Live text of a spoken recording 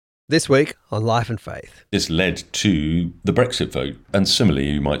This week on Life and Faith. This led to the Brexit vote. And similarly,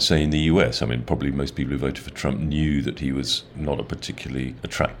 you might say in the US, I mean, probably most people who voted for Trump knew that he was not a particularly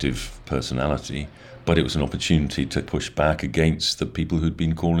attractive personality, but it was an opportunity to push back against the people who'd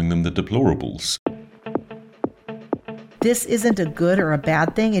been calling them the deplorables. This isn't a good or a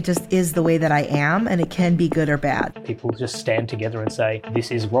bad thing. It just is the way that I am, and it can be good or bad. People just stand together and say, this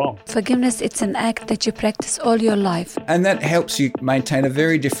is wrong. Forgiveness, it's an act that you practice all your life. And that helps you maintain a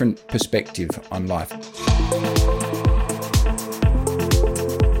very different perspective on life.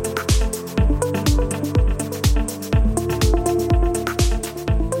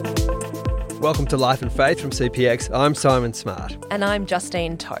 Welcome to Life and Faith from CPX. I'm Simon Smart. And I'm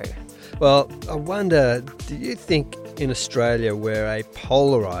Justine Toe. Well, I wonder, do you think in Australia we're a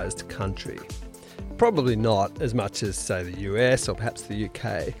polarised country? Probably not as much as, say, the US or perhaps the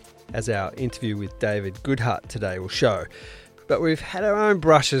UK, as our interview with David Goodhart today will show. But we've had our own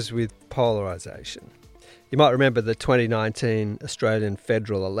brushes with polarisation. You might remember the 2019 Australian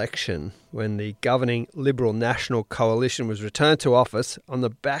federal election when the governing Liberal National Coalition was returned to office on the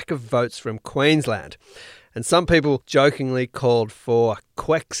back of votes from Queensland. And some people jokingly called for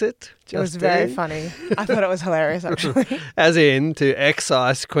Quexit. It was very funny. I thought it was hilarious, actually. As in to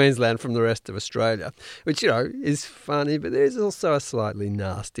excise Queensland from the rest of Australia, which, is funny, but there's also a slightly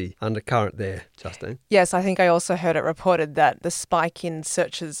nasty undercurrent there, Justine. Yes, I think I also heard it reported that the spike in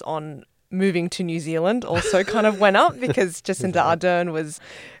searches on moving to New Zealand also kind of went up because Jacinda Ardern was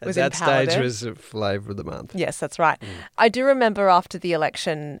at that empowered stage there. was a flavour of the month. Yes, that's right. I do remember after the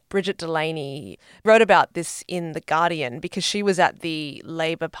election, Bridget Delaney wrote about this in The Guardian because she was at the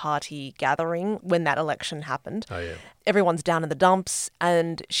Labor Party gathering when that election happened. Oh, yeah. Everyone's down in the dumps,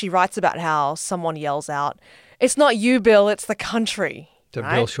 and she writes about how someone yells out, "It's not you, Bill, it's the country." To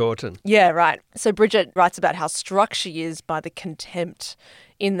right? Bill Shorten. Yeah, right. So Bridget writes about how struck she is by the contempt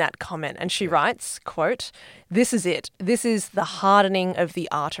in that comment. And she writes, quote, "This is it. This is the hardening of the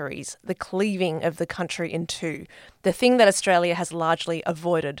arteries, the cleaving of the country in two, the thing that Australia has largely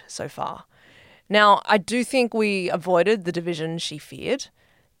avoided so far." Now, I do think we avoided the division she feared,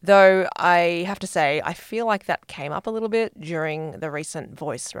 though I have to say I feel like that came up a little bit during the recent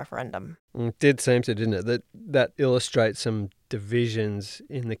Voice referendum. It did seem to, didn't it? That illustrates some divisions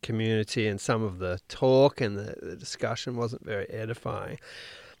in the community, and some of the talk and the discussion wasn't very edifying.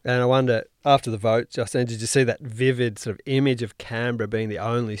 And I wonder, after the vote, Justine, did you see that vivid sort of image of Canberra being the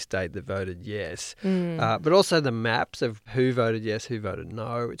only state that voted yes? But also the maps of who voted yes, who voted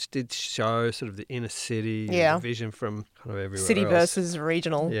no, which did show sort of the inner city division from kind of everywhere City else. versus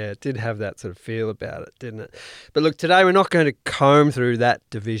regional. Yeah, it did have that sort of feel about it, didn't it? But look, today we're not going to comb through that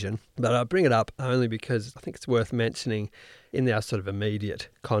division, but I bring it up only because I think it's worth mentioning in our sort of immediate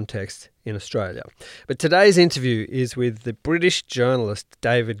context in Australia. But today's interview is with the British journalist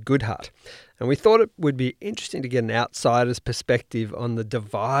David Goodhart. And we thought it would be interesting to get an outsider's perspective on the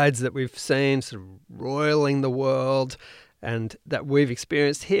divides that we've seen sort of roiling the world and that we've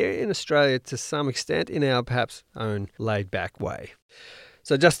experienced here in Australia to some extent in our perhaps own laid-back way.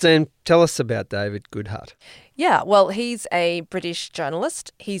 So Justine, tell us about David Goodhart. Yeah, well, he's a British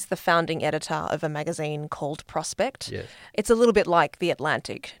journalist. He's the founding editor of a magazine called Prospect. Yes. It's a little bit like The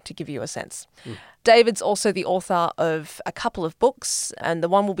Atlantic, to give you a sense. David's also the author of a couple of books, and the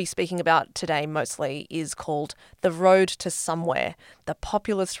one we'll be speaking about today mostly is called The Road to Somewhere, The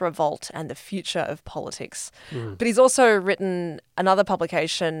Populist Revolt and the Future of Politics. But he's also written another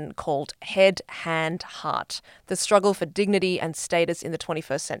publication called Head, Hand, Heart, The Struggle for Dignity and Status in the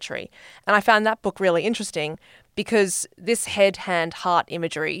 21st Century. And I found that book really interesting because this head, hand, heart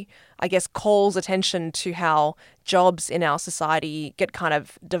imagery, I guess, calls attention to how jobs in our society get kind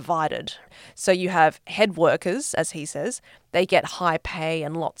of divided. So you have head workers, as he says, they get high pay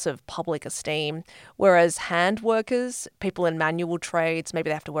and lots of public esteem, whereas hand workers, people in manual trades, maybe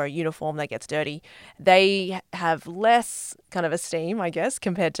they have to wear a uniform that gets dirty, they have less kind of esteem, I guess,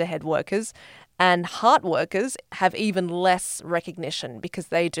 compared to head workers. And heart workers have even less recognition because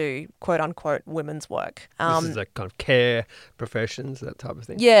they do, quote unquote, women's work. This is a kind of care professions, that type of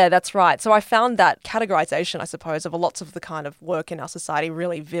thing. Yeah, that's right. So I found that categorization, I suppose, of lots of the kind of work in our society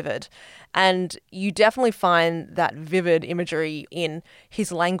really vivid. And you definitely find that vivid imagery in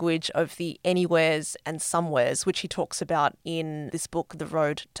his language of the anywheres and somewheres, which he talks about in this book, The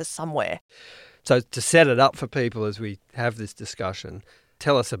Road to Somewhere. So to set it up for people as we have this discussion,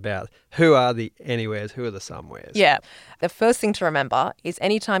 tell us about who are the anywheres, who are the somewheres. Yeah. The first thing to remember is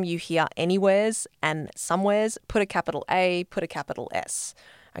anytime you hear anywheres and somewheres, put a capital A, put a capital S.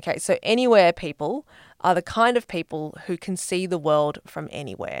 Okay, so anywhere people are the kind of people who can see the world from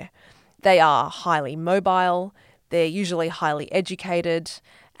anywhere. They are highly mobile, they're usually highly educated,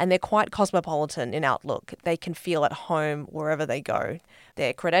 and they're quite cosmopolitan in outlook. They can feel at home wherever they go.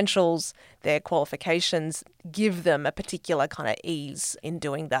 Their credentials, their qualifications give them a particular kind of ease in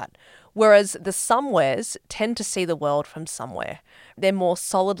doing that. Whereas the somewheres tend to see the world from somewhere. They're more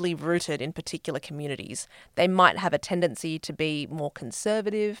solidly rooted in particular communities. They might have a tendency to be more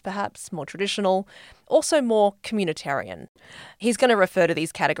conservative, perhaps, more traditional, also more communitarian. He's going to refer to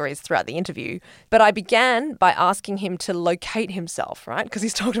these categories throughout the interview, but I began by asking him to locate himself, right? Because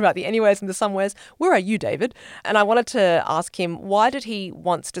he's talking about the anywheres and the somewheres. Where are you, David? And I wanted to ask him, why did he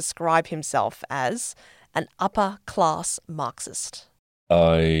once describe himself as an upper-class Marxist?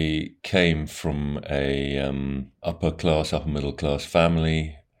 I came from a upper middle class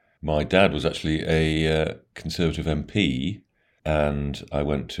family. My dad was actually a Conservative MP, and I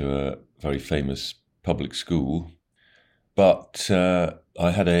went to a very famous public school. But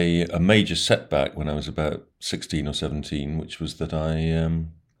I had a major setback when I was about 16 or 17, which was that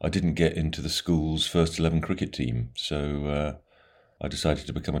I didn't get into the school's first 11 cricket team. So I decided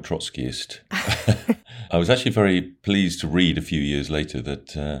to become a Trotskyist. I was actually very pleased to read a few years later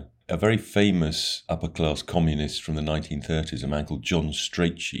that a very famous upper-class communist from the 1930s, a man called John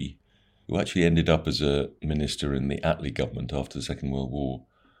Strachey, who actually ended up as a minister in the Attlee government after the Second World War,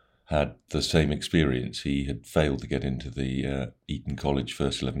 had the same experience. He had failed to get into the Eton College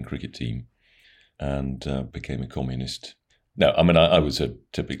first 11 cricket team and became a communist. No, I mean, I was a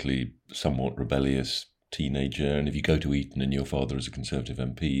typically somewhat rebellious teenager, and if you go to Eton and your father is a Conservative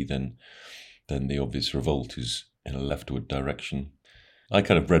MP, then the obvious revolt is in a leftward direction. I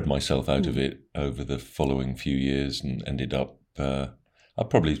kind of read myself out of it over the following few years and ended up, I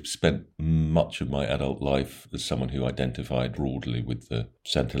probably spent much of my adult life as someone who identified broadly with the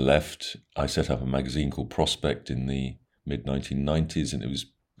centre-left. I set up a magazine called Prospect in the mid-1990s, and it was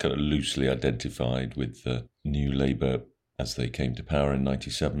kind of loosely identified with the New Labour as they came to power in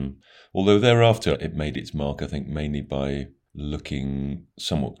 97. Although thereafter it made its mark, I think, mainly by looking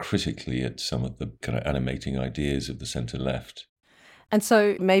somewhat critically at some of the kind of animating ideas of the centre-left. And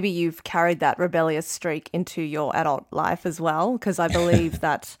so maybe you've carried that rebellious streak into your adult life as well, because I believe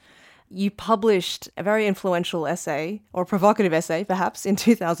that you published a very influential essay, or a provocative essay perhaps, in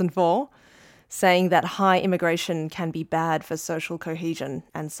 2004, saying that high immigration can be bad for social cohesion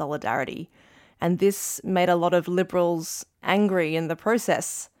and solidarity. And this made a lot of Liberals angry in the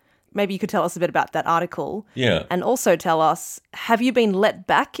process. Maybe you could tell us a bit about that article. Yeah. And also tell us, have you been let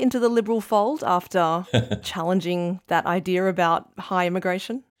back into the Liberal fold after challenging that idea about high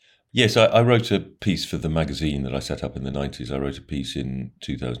immigration? Yes, I wrote a piece for the magazine that I set up in the 90s. I wrote a piece in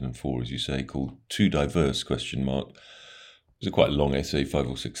 2004, as you say, called Too Diverse, ? It was a quite long essay, 5,000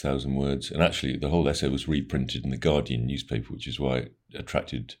 or 6,000 words. And actually, the whole essay was reprinted in the Guardian newspaper, which is why it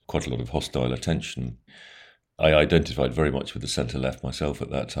attracted quite a lot of hostile attention. I identified very much with the centre-left myself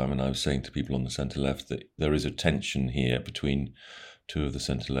at that time, and I was saying to people on the centre-left that there is a tension here between two of the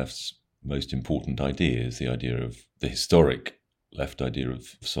centre-left's most important ideas, the idea of the historic left idea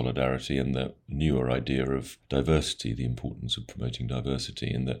of solidarity and the newer idea of diversity, the importance of promoting diversity,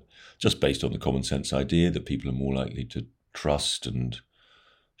 and that just based on the common sense idea that people are more likely to trust and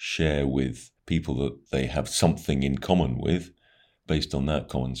share with people that they have something in common with, based on that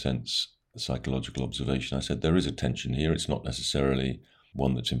common sense psychological observation, I said there is a tension here. It's not necessarily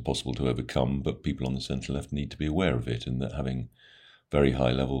one that's impossible to overcome, but people on the centre-left need to be aware of it, and that having very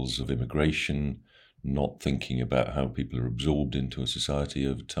high levels of immigration, not thinking about how people are absorbed into a society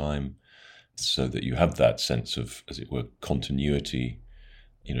over time, so that you have that sense of, as it were, continuity,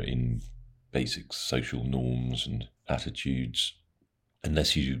 in basic social norms and attitudes.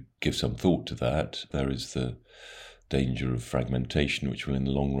 Unless you give some thought to that, there is the danger of fragmentation, which will in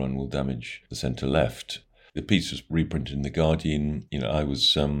the long run will damage the centre-left. The piece was reprinted in The Guardian. I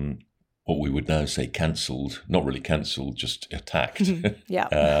was what we would now say cancelled, not really cancelled, just attacked. Yeah.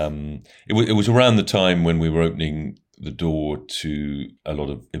 It was around the time when we were opening the door to a lot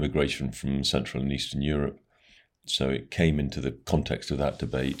of immigration from Central and Eastern Europe. So it came into the context of that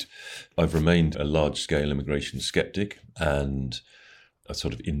debate. I've remained a large-scale immigration skeptic and a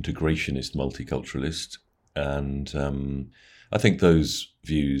sort of integrationist multiculturalist. And I think those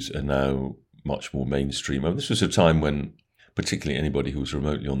views are now much more mainstream. I mean, this was a time when particularly anybody who was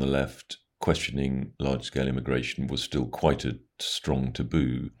remotely on the left questioning large-scale immigration was still quite a strong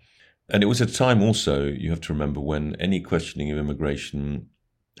taboo. And it was a time also, you have to remember, when any questioning of immigration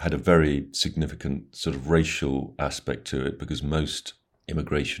had a very significant sort of racial aspect to it, because most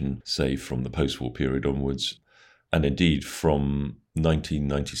immigration, say from the post-war period onwards, and indeed from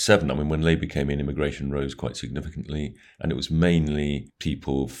 1997, I mean, when Labour came in, immigration rose quite significantly, and it was mainly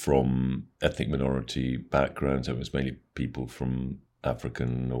people from ethnic minority backgrounds. It was mainly people from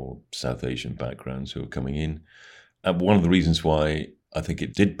African or South Asian backgrounds who were coming in. And one of the reasons why I think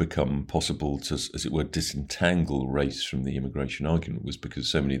it did become possible to, as it were, disentangle race from the immigration argument was because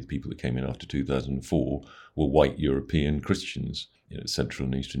so many of the people that came in after 2004 were white European Christians, Central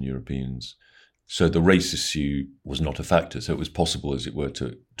and Eastern Europeans. So the race issue was not a factor. So it was possible, as it were,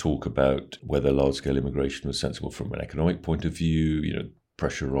 to talk about whether large-scale immigration was sensible from an economic point of view,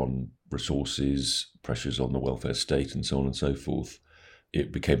 pressure on resources, pressures on the welfare state, and so on and so forth.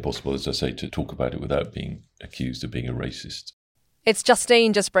 It became possible, as I say, to talk about it without being accused of being a racist. It's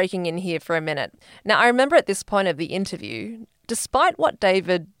Justine just breaking in here for a minute. Now, I remember at this point of the interview, despite what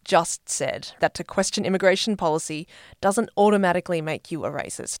David just said, that to question immigration policy doesn't automatically make you a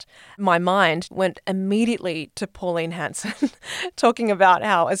racist, my mind went immediately to Pauline Hanson talking about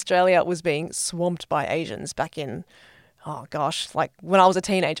how Australia was being swamped by Asians back in, like when I was a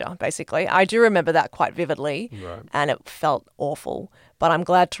teenager, basically. I do remember that quite vividly, right. And it felt awful. But I'm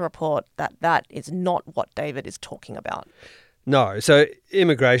glad to report that that is not what David is talking about. No, so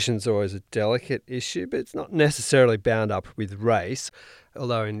immigration's always a delicate issue, but it's not necessarily bound up with race.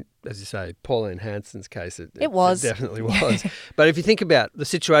 Although, in, as you say, Pauline Hanson's case, it definitely was. But if you think about the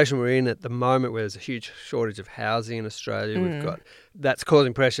situation we're in at the moment, where there's a huge shortage of housing in Australia, we've got that's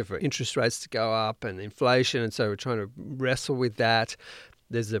causing pressure for interest rates to go up and inflation, and so we're trying to wrestle with that.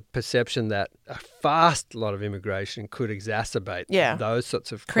 There's a perception that a vast lot of immigration could exacerbate those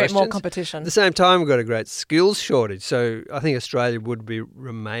sorts of create questions. more competition. At the same time, we've got a great skills shortage. So I think Australia would be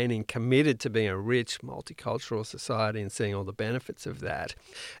remaining committed to being a rich, multicultural society and seeing all the benefits of that.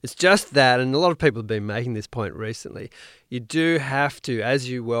 It's just that, and a lot of people have been making this point recently, you do have to, as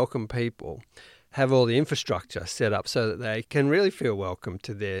you welcome people, have all the infrastructure set up so that they can really feel welcome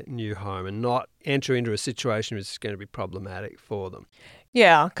to their new home and not enter into a situation which is going to be problematic for them.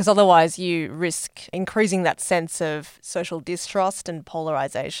 Yeah, because otherwise you risk increasing that sense of social distrust and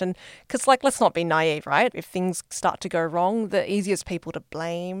polarisation. Because, let's not be naive, right? If things start to go wrong, the easiest people to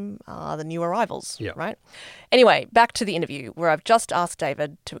blame are the new arrivals, right? Anyway, back to the interview, where I've just asked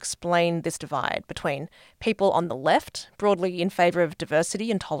David to explain this divide between people on the left, broadly in favour of diversity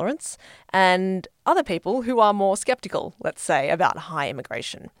and tolerance, and other people who are more sceptical, let's say, about high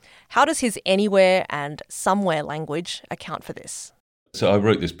immigration. How does his anywhere and somewhere language account for this? So I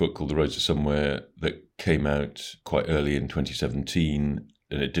wrote this book called The Road to Somewhere that came out quite early in 2017,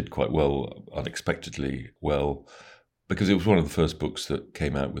 and it did quite well, unexpectedly well, because it was one of the first books that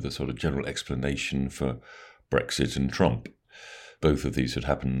came out with a sort of general explanation for Brexit and Trump. Both of these had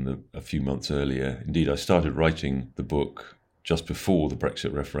happened a few months earlier. Indeed, I started writing the book just before the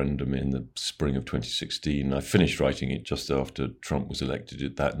Brexit referendum in the spring of 2016. I finished writing it just after Trump was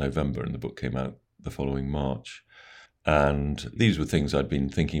elected that November, and the book came out the following March. And these were things I'd been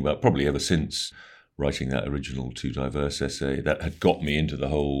thinking about probably ever since writing that original Too Diverse essay that had got me into the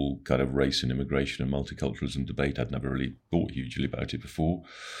whole kind of race and immigration and multiculturalism debate. I'd never really thought hugely about it before.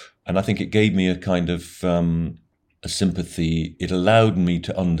 And I think it gave me a kind of a sympathy. It allowed me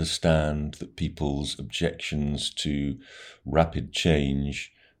to understand that people's objections to rapid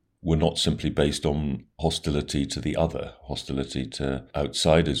change were not simply based on hostility to the other, hostility to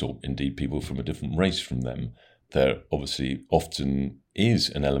outsiders or indeed people from a different race from them. There obviously often is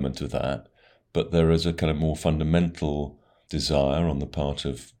an element of that, but there is a kind of more fundamental desire on the part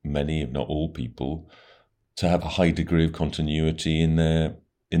of many, if not all people, to have a high degree of continuity in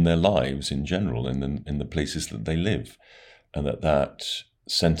their lives in general, in the places that they live, and that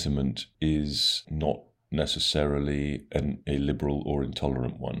sentiment is not necessarily a liberal or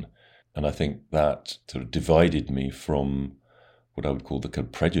intolerant one. And I think that sort of divided me from what I would call the kind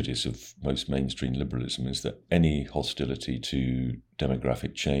of prejudice of most mainstream liberalism, is that any hostility to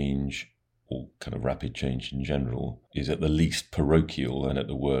demographic change or kind of rapid change in general is at the least parochial and at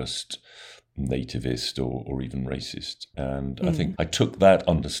the worst nativist or even racist. And I think I took that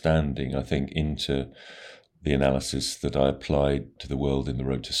understanding, into the analysis that I applied to the world in The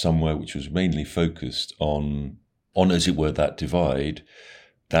Road to Somewhere, which was mainly focused on, as it were, that divide,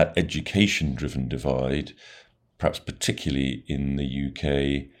 that education-driven divide, perhaps particularly in the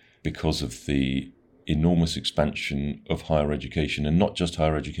UK, because of the enormous expansion of higher education, and not just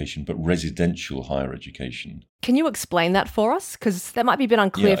higher education, but residential higher education. Can you explain that for us? Because that might be a bit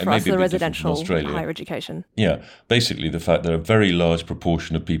unclear for us, the residential higher education. Yeah, basically the fact that a very large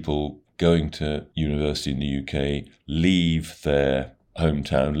proportion of people going to university in the UK leave their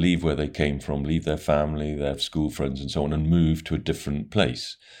hometown, leave where they came from, leave their family, their school friends and so on, and move to a different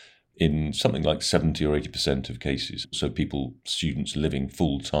place. In something like 70 or 80% of cases. So students living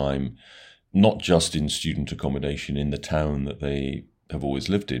full-time, not just in student accommodation in the town that they have always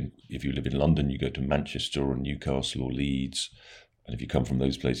lived in. If you live in London, you go to Manchester or Newcastle or Leeds, And if you come from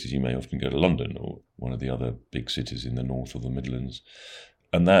those places, you may often go to London or one of the other big cities in the north or the Midlands.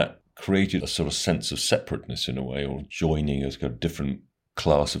 And that created a sort of sense of separateness in a way, or joining as a different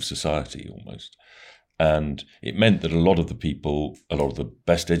class of society almost. And it meant that a lot of the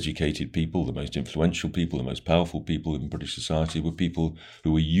best educated people, the most influential people, the most powerful people in British society were people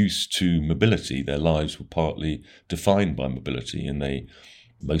who were used to mobility. Their lives were partly defined by mobility, and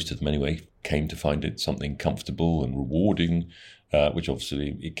most of them anyway, came to find it something comfortable and rewarding, which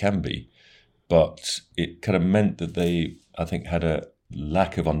obviously it can be. But it kind of meant that they, I think, had a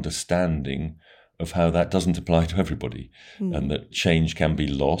lack of understanding of how that doesn't apply to everybody, and that change can be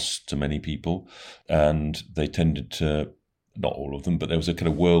lost to many people. And they tended to, not all of them, but there was a kind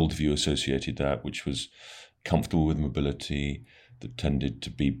of worldview associated with that, which was comfortable with mobility, that tended to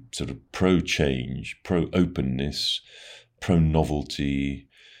be sort of pro-change, pro-openness, pro-novelty,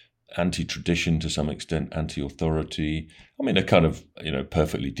 anti-tradition to some extent, anti-authority. I mean, a kind of,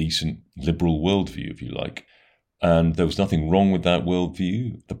 perfectly decent liberal worldview, if you like. And there was nothing wrong with that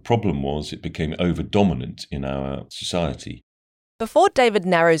worldview. The problem was it became over-dominant in our society. Before David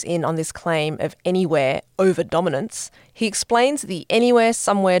narrows in on this claim of anywhere over-dominance, he explains the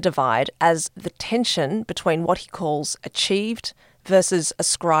anywhere-somewhere divide as the tension between what he calls achieved versus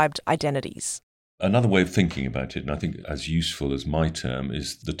ascribed identities. Another way of thinking about it, and I think as useful as my term,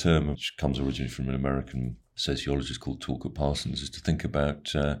 is the term which comes originally from an American sociologist called Tucker Parsons, is to think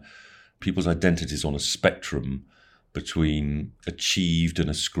about people's identities on a spectrum between achieved and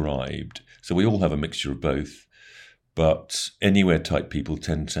ascribed. So we all have a mixture of both, but anywhere type people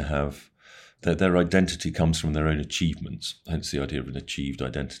tend to have their identity comes from their own achievements, hence the idea of an achieved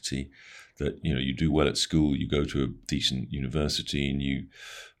identity, that you do well at school, you go to a decent university, and you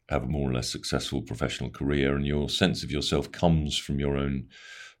have a more or less successful professional career, and your sense of yourself comes from your own,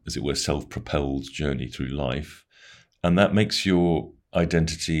 as it were, self-propelled journey through life. And that makes your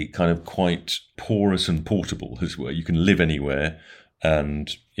identity kind of quite porous and portable, as well. You can live anywhere, and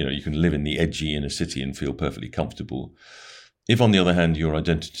you can live in the edgy inner city and feel perfectly comfortable. If, on the other hand, your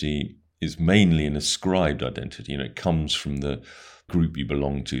identity is mainly an ascribed identity, it comes from the group you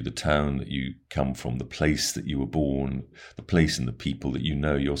belong to, the town that you come from, the place that you were born, the place and the people that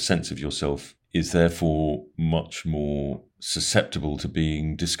your sense of yourself is therefore much more susceptible to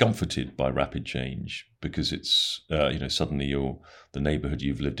being discomforted by rapid change, because it's, suddenly the neighbourhood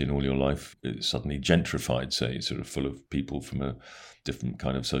you've lived in all your life is suddenly gentrified, say, sort of full of people from a different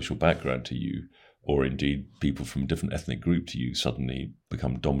kind of social background to you, or indeed people from a different ethnic group to you suddenly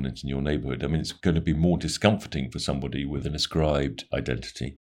become dominant in your neighbourhood. I mean, it's going to be more discomforting for somebody with an ascribed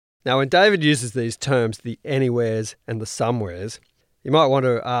identity. Now, when David uses these terms, the anywheres and the somewheres, you might want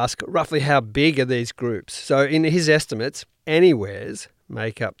to ask roughly how big are these groups. So in his estimates, anywheres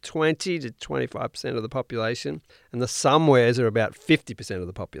make up 20 to 25% of the population, and the somewheres are about 50% of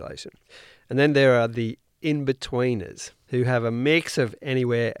the population. And then there are the in-betweeners, who have a mix of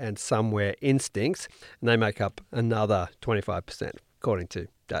anywhere and somewhere instincts, and they make up another 25%, according to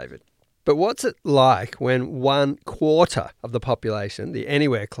David. But what's it like when 1/4 of the population, the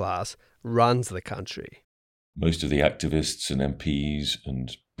anywhere class, runs the country? Most of the activists and MPs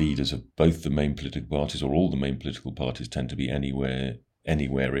and leaders of both the main political parties, or all the main political parties, tend to be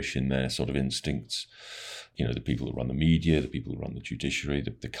anywhere-ish in their sort of instincts. The people that run the media, the people that run the judiciary,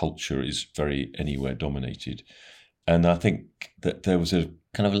 the culture is very anywhere dominated. And I think that there was a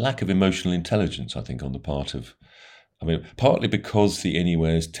kind of lack of emotional intelligence, I think, on the part of, partly because the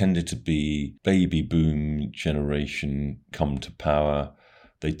anywheres tended to be baby boom generation come to power.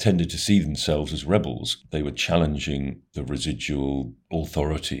 They tended to see themselves as rebels. They were challenging the residual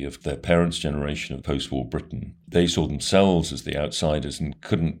authority of their parents' generation of post-war Britain. They saw themselves as the outsiders and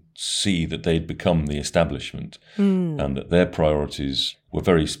couldn't see that they'd become the establishment, and that their priorities were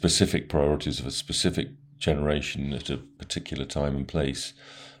very specific priorities of a specific generation at a particular time and place.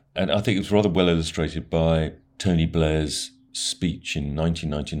 And I think it was rather well illustrated by Tony Blair's speech in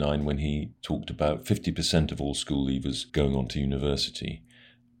 1999 when he talked about 50% of all school leavers going on to university.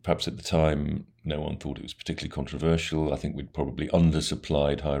 Perhaps at the time, no one thought it was particularly controversial. I think we'd probably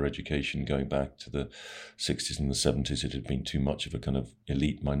undersupplied higher education going back to the 60s and the 70s. It had been too much of a kind of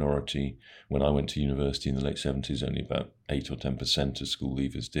elite minority. When I went to university in the late 70s, only about 8 or 10% of school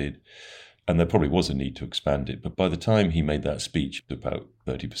leavers did. And there probably was a need to expand it. But by the time he made that speech, about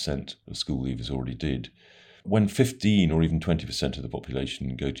 30% of school leavers already did. When 15 or even 20% of the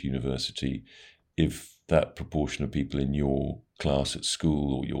population go to university, if that proportion of people in your class at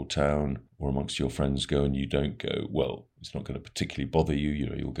school or your town or amongst your friends go and you don't go, well, it's not going to particularly bother you.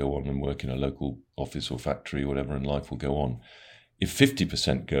 You'll go on and work in a local office or factory or whatever, and life will go on. If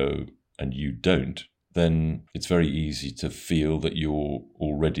 50% go and you don't, then it's very easy to feel that you're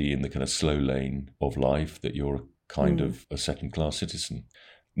already in the kind of slow lane of life, that you're a kind of a second-class citizen.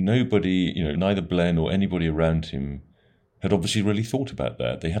 Nobody, neither Blair nor anybody around him had obviously really thought about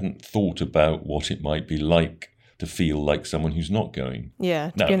that. They hadn't thought about what it might be like to feel like someone who's not going. Yeah.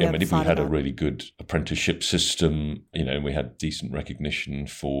 Now, if we had a really good apprenticeship system, we had decent recognition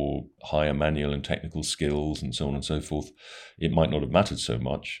for higher manual and technical skills and so on and so forth, it might not have mattered so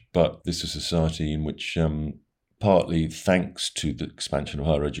much. But this is a society in which, partly thanks to the expansion of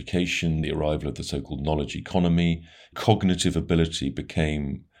higher education, the arrival of the so-called knowledge economy, cognitive ability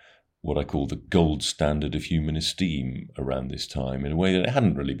became what I call the gold standard of human esteem around this time in a way that it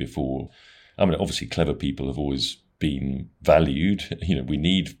hadn't really before. I mean, obviously, clever people have always been valued. We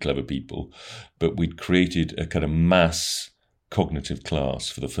need clever people. But we'd created a kind of mass cognitive class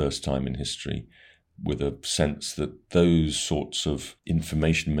for the first time in history, with a sense that those sorts of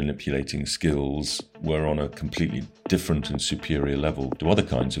information manipulating skills were on a completely different and superior level to other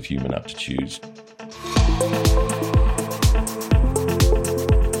kinds of human aptitudes.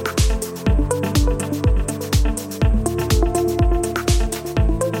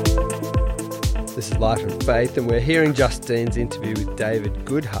 This is Life and Faith, and we're hearing Justine's interview with David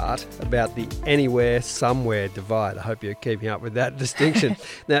Goodhart about the anywhere, somewhere divide. I hope you're keeping up with that distinction.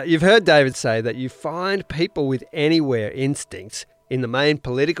 Now, you've heard David say that you find people with anywhere instincts in the main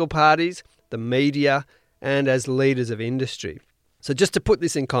political parties, the media, and as leaders of industry. So just to put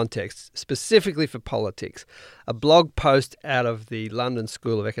this in context, specifically for politics, a blog post out of the London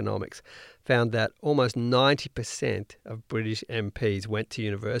School of Economics found that almost 90% of British MPs went to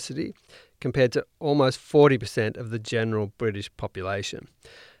university, compared to almost 40% of the general British population.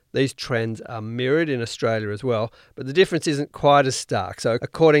 These trends are mirrored in Australia as well, but the difference isn't quite as stark. So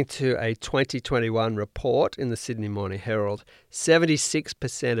according to a 2021 report in the Sydney Morning Herald,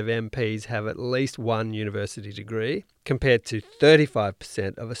 76% of MPs have at least one university degree, compared to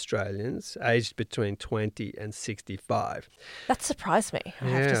 35% of Australians aged between 20 and 65. That surprised me, I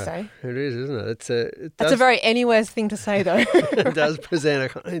have to say. It is, isn't it? That's a very anywhere thing to say, though. It does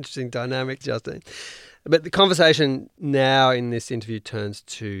present an interesting dynamic, Justine. But the conversation now in this interview turns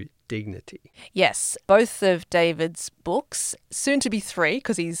to dignity. Yes, both of David's books, soon to be 3,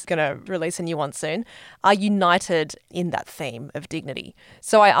 because he's going to release a new one soon, are united in that theme of dignity.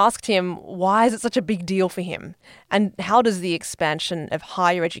 So I asked him, why is it such a big deal for him? And how does the expansion of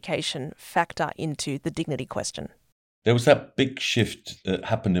higher education factor into the dignity question? There was that big shift that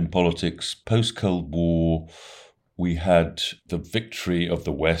happened in politics post-Cold War. We had the victory of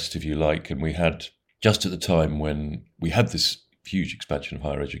the West, if you like, and we had, just at the time when we had this huge expansion of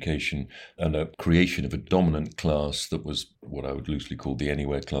higher education and a creation of a dominant class that was what I would loosely call the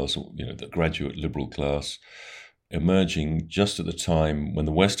anywhere class, or the graduate liberal class, emerging just at the time when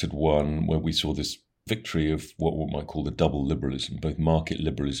the West had won, where we saw this victory of what one might call the double liberalism, both market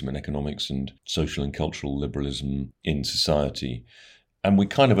liberalism in economics and social and cultural liberalism in society. And we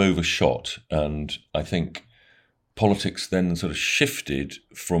kind of overshot. And I think politics then sort of shifted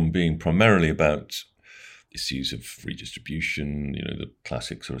from being primarily about issues of redistribution, the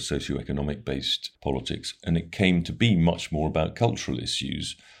classic sort of socio-economic based politics, and it came to be much more about cultural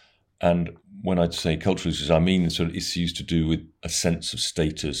issues. And when I'd say cultural issues, I mean sort of issues to do with a sense of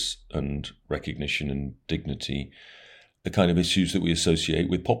status and recognition and dignity, the kind of issues that we associate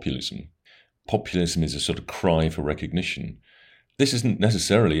with populism. Populism is a sort of cry for recognition. This isn't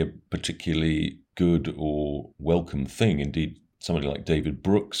necessarily a particularly good or welcome thing. Indeed, somebody like David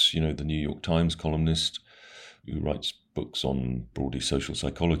Brooks, the New York Times columnist, who writes books on broadly social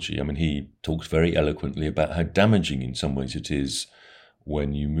psychology. I mean, he talks very eloquently about how damaging in some ways it is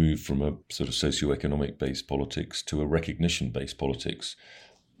when you move from a sort of socio-economic-based politics to a recognition-based politics,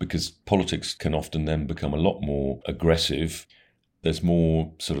 because politics can often then become a lot more aggressive. There's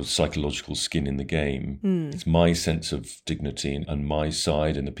more sort of psychological skin in the game. It's my sense of dignity and my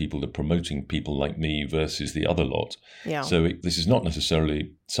side and the people that are promoting people like me versus the other lot. Yeah. So this is not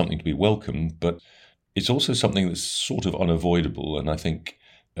necessarily something to be welcomed, but it's also something that's sort of unavoidable. And I think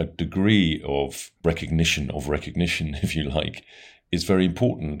a degree of recognition, if you like, is very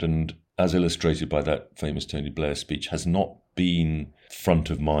important. And as illustrated by that famous Tony Blair speech, has not been front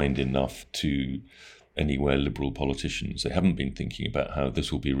of mind enough to anywhere liberal politicians. They haven't been thinking about how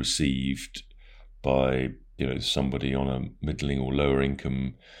this will be received by, somebody on a middling or lower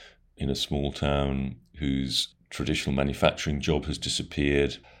income in a small town whose traditional manufacturing job has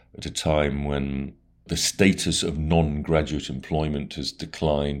disappeared at a time when the status of non-graduate employment has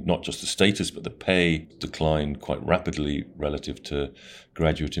declined, not just the status, but the pay declined quite rapidly relative to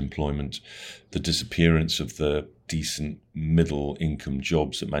graduate employment. The disappearance of the decent middle income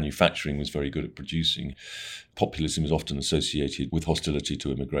jobs that manufacturing was very good at producing. Populism is often associated with hostility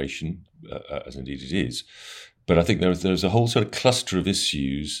to immigration, as indeed it is. But I think there's a whole sort of cluster of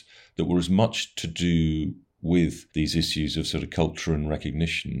issues that were as much to do with these issues of sort of culture and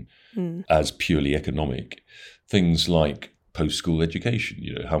recognition as purely economic. Things like post-school education,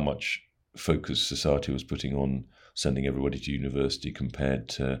 how much focus society was putting on sending everybody to university compared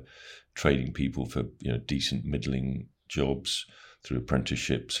to training people for decent middling jobs through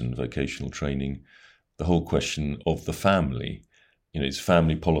apprenticeships and vocational training. The whole question of the family, is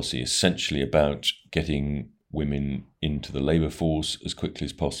family policy essentially about getting women into the labour force as quickly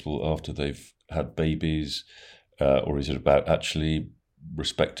as possible after they've had babies, or is it about actually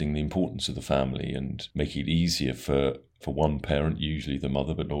respecting the importance of the family and making it easier for one parent, usually the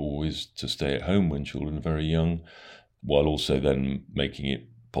mother, but not always, to stay at home when children are very young, while also then making it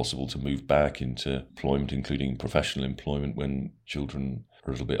possible to move back into employment, including professional employment when children are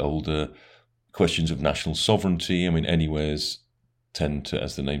a little bit older. Questions of national sovereignty. Anywheres tend to,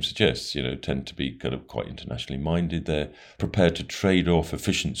 as the name suggests, tend to be kind of quite internationally minded. They're prepared to trade off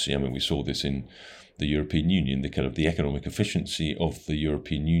efficiency. We saw this in the European Union. The economic efficiency of the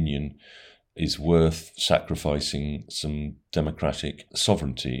European Union is worth sacrificing some democratic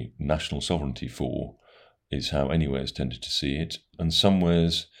sovereignty, national sovereignty for, is how anywheres tended to see it. And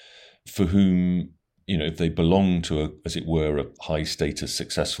somewheres for whom, if they belong to as it were, a high-status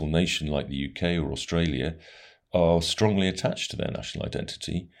successful nation like the UK or Australia, are strongly attached to their national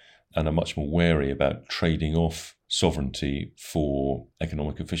identity and are much more wary about trading off sovereignty for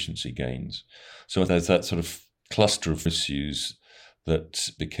economic efficiency gains. So there's that sort of cluster of issues that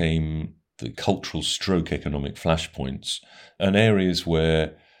became the cultural stroke economic flashpoints, and areas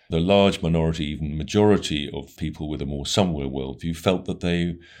where the large minority, even majority of people with a more somewhere worldview felt that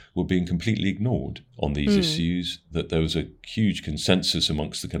they were being completely ignored on these issues, that there was a huge consensus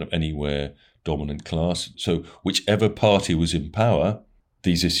amongst the kind of anywhere dominant class. So whichever party was in power,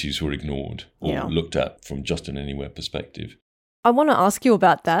 these issues were ignored or looked at from just an anywhere perspective. I want to ask you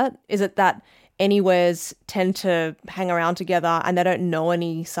about that. Is it that anywheres tend to hang around together and they don't know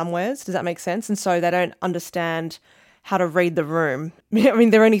any somewheres? Does that make sense? And so they don't understand how to read the room.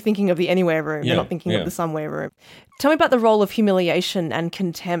 They're only thinking of the anywhere room. They're not thinking of the somewhere room. Tell me about the role of humiliation and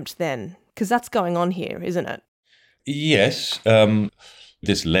contempt then, because that's going on here, isn't it? Yes.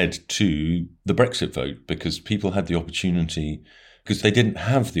 This led to the Brexit vote because people had the opportunity, because they didn't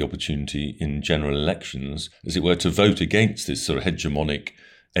have the opportunity in general elections, as it were, to vote against this sort of hegemonic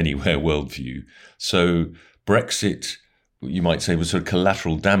anywhere worldview. So Brexit, you might say, was sort of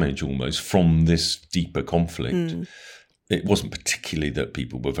collateral damage almost from this deeper conflict. It wasn't particularly that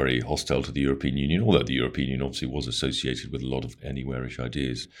people were very hostile to the European Union, although the European Union obviously was associated with a lot of anywhere-ish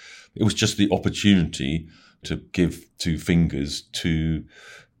ideas. It was just the opportunity to give two fingers to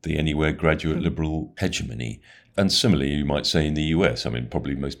the anywhere graduate liberal hegemony. And similarly, you might say in the US,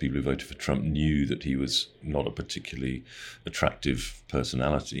 probably most people who voted for Trump knew that he was not a particularly attractive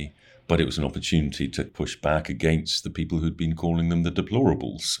personality, but it was an opportunity to push back against the people who'd been calling them the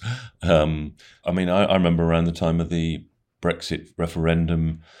deplorables. I remember around the time of the Brexit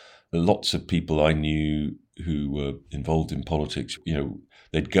referendum, lots of people I knew who were involved in politics,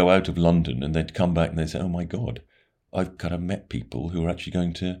 they'd go out of London and they'd come back and they'd say, oh my God, I've kind of met people who are actually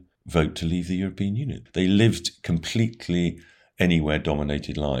going to vote to leave the European Union. They lived completely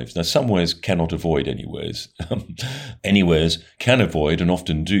anywhere-dominated lives. Now, somewheres cannot avoid anywheres. Anywheres can avoid, and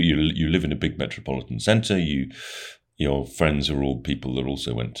often do. You live in a big metropolitan centre. Your friends are all people that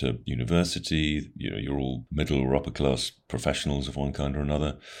also went to university. You're all middle or upper-class professionals of one kind or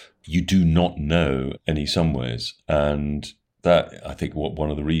another. You do not know any somewheres. And that, I think, one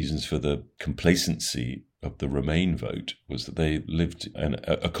of the reasons for the complacency of the Remain vote was that they lived in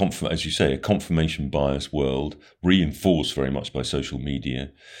a confirmation bias world, reinforced very much by social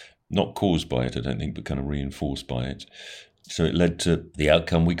media, not caused by it, I don't think, but kind of reinforced by it. So it led to the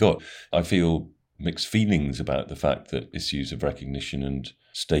outcome we got. I feel mixed feelings about the fact that issues of recognition and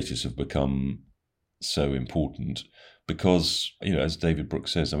status have become so important because, as David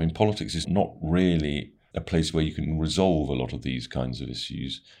Brooks says, politics is not really a place where you can resolve a lot of these kinds of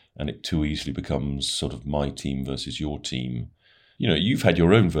issues, and it too easily becomes sort of my team versus your team. You've had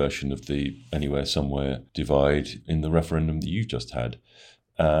your own version of the anywhere somewhere divide in the referendum that you just had,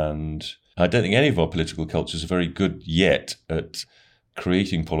 and I don't think any of our political cultures are very good yet at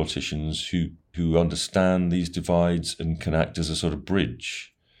creating politicians who understand these divides and can act as a sort of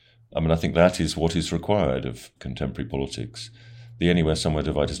bridge. I think that is what is required of contemporary politics. The anywhere somewhere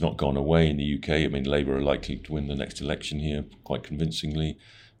divide has not gone away in the UK. Labour are likely to win the next election here quite convincingly.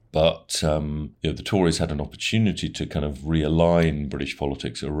 But the Tories had an opportunity to kind of realign British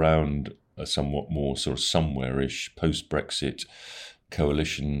politics around a somewhat more sort of somewhere-ish post-Brexit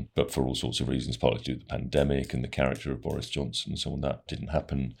coalition, but for all sorts of reasons, partly due to the pandemic and the character of Boris Johnson and so on, that didn't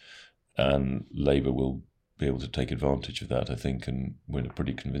happen. And Labour will be able to take advantage of that, I think, and win a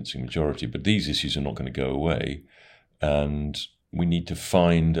pretty convincing majority. But these issues are not going to go away. And we need to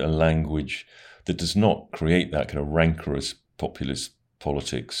find a language that does not create that kind of rancorous populist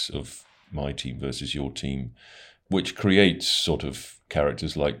politics of my team versus your team, which creates sort of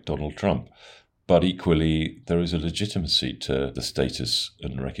characters like Donald Trump. But equally, there is a legitimacy to the status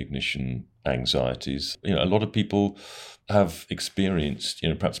and recognition anxieties. A lot of people have experienced,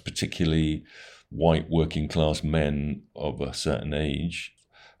 perhaps particularly white working class men of a certain age,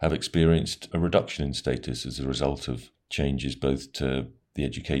 have experienced a reduction in status as a result of changes both to the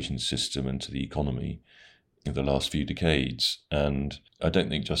education system and to the economy in the last few decades. And I don't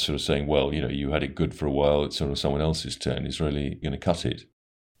think just sort of saying, well, you had it good for a while, it's sort of someone else's turn, is really going to cut it.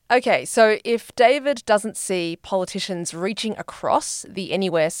 Okay, so if David doesn't see politicians reaching across the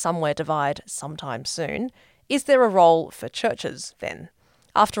anywhere somewhere divide sometime soon, is there a role for churches then?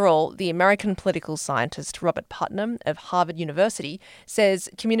 After all, the American political scientist Robert Putnam of Harvard University says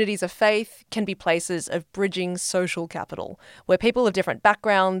communities of faith can be places of bridging social capital, where people of different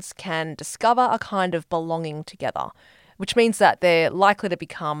backgrounds can discover a kind of belonging together, which means that they're likely to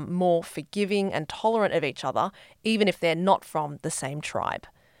become more forgiving and tolerant of each other, even if they're not from the same tribe.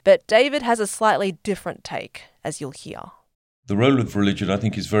 But David has a slightly different take, as you'll hear. The role of religion, I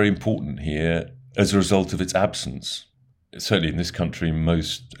think, is very important here as a result of its absence. Certainly in this country,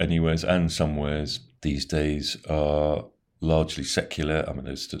 most anywheres and somewheres these days are largely secular. I mean,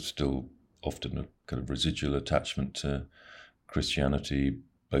 there's still often a kind of residual attachment to Christianity,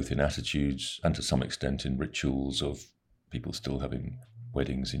 both in attitudes and to some extent in rituals of people still having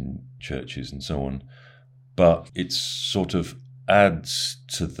weddings in churches and so on. But it sort of adds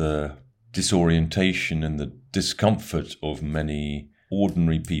to the disorientation and the discomfort of many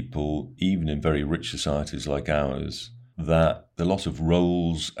ordinary people, even in very rich societies like ours, that the loss of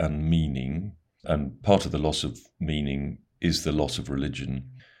roles and meaning, and part of the loss of meaning is the loss of religion,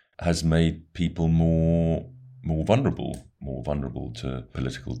 has made people more vulnerable to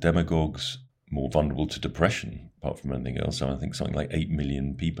political demagogues, more vulnerable to depression, apart from anything else. I think something like 8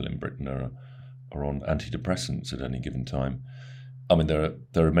 million people in Britain are on antidepressants at any given time. I mean, there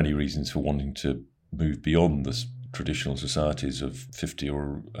are many reasons for wanting to move beyond the traditional societies of 50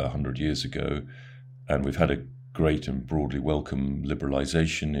 or 100 years ago, and we've had a great and broadly welcome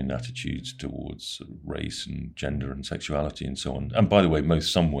liberalisation in attitudes towards race and gender and sexuality and so on. And by the way,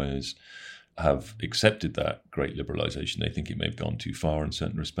 most somewheres have accepted that great liberalisation. They think it may have gone too far in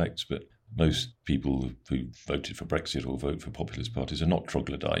certain respects, but most people who voted for Brexit or vote for populist parties are not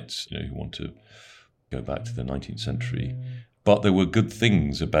troglodytes, who want to go back to the 19th century. But there were good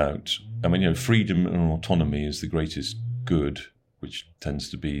things about, freedom and autonomy is the greatest good, which tends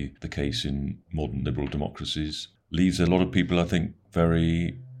to be the case in modern liberal democracies, leaves a lot of people, I think,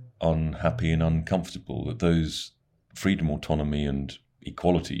 very unhappy and uncomfortable. That those freedom, autonomy and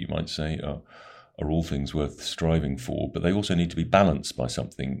equality, you might say, are all things worth striving for, but they also need to be balanced by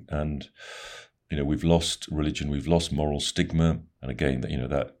something. And, we've lost religion, we've lost moral stigma. And again,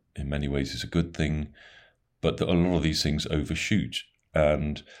 that in many ways is a good thing. But a lot of these things overshoot.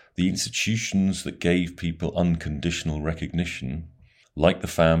 And the institutions that gave people unconditional recognition, like the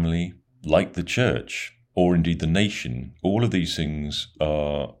family, like the church, or indeed the nation, all of these things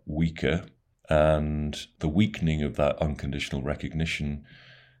are weaker. And the weakening of that unconditional recognition,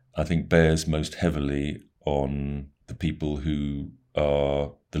 I think, bears most heavily on the people who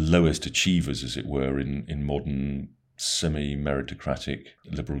are the lowest achievers, as it were, in modern semi-meritocratic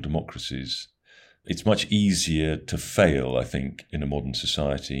liberal democracies. It's much easier to fail, I think, in a modern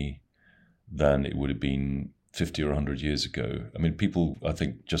society than it would have been 50 or 100 years ago. People, I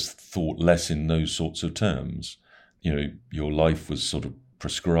think, just thought less in those sorts of terms. Your life was sort of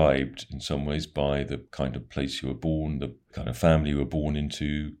prescribed in some ways by the kind of place you were born, the kind of family you were born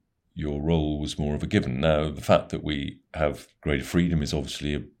into. Your role was more of a given. Now, the fact that we have greater freedom is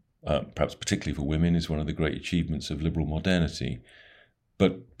obviously, perhaps particularly for women, is one of the great achievements of liberal modernity.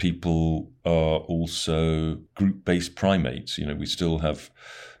 But people are also group-based primates. We still have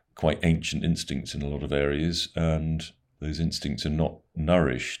quite ancient instincts in a lot of areas, and those instincts are not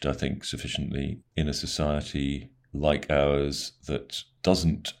nourished, I think, sufficiently in a society like ours that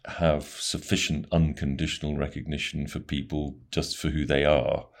doesn't have sufficient unconditional recognition for people just for who they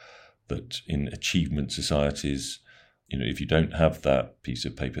are. That in achievement societies, if you don't have that piece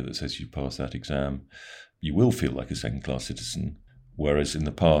of paper that says you passed that exam, you will feel like a second-class citizen. whereas in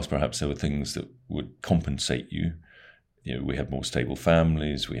the past, perhaps there were things that would compensate you. We had more stable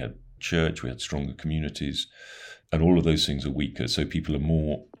families, we had church, we had stronger communities, and all of those things are weaker. So people are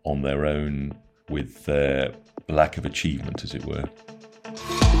more on their own with their lack of achievement, as it were.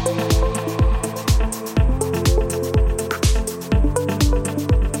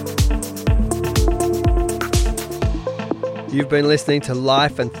 You've been listening to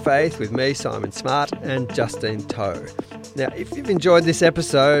Life and Faith with me, Simon Smart, and Justine Toe. Now, if you've enjoyed this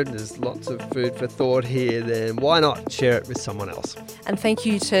episode, there's lots of food for thought here, then why not share it with someone else? And thank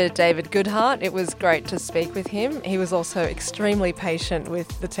you to David Goodhart. It was great to speak with him. He was also extremely patient with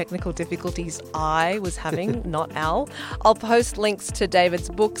the technical difficulties I was having, not Al. I'll post links to David's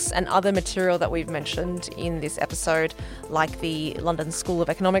books and other material that we've mentioned in this episode, like the London School of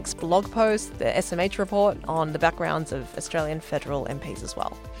Economics blog post, the SMH report on the backgrounds of Australian federal MPs as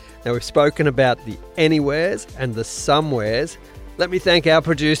well. Now, we've spoken about the anywheres and the somewheres. Let me thank our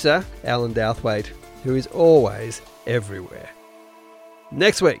producer, Alan Douthwaite, who is always everywhere.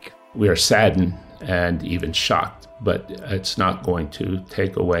 Next week. We are saddened and even shocked, but it's not going to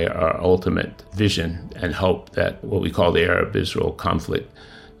take away our ultimate vision and hope that what we call the Arab-Israel conflict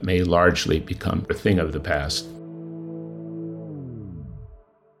may largely become a thing of the past.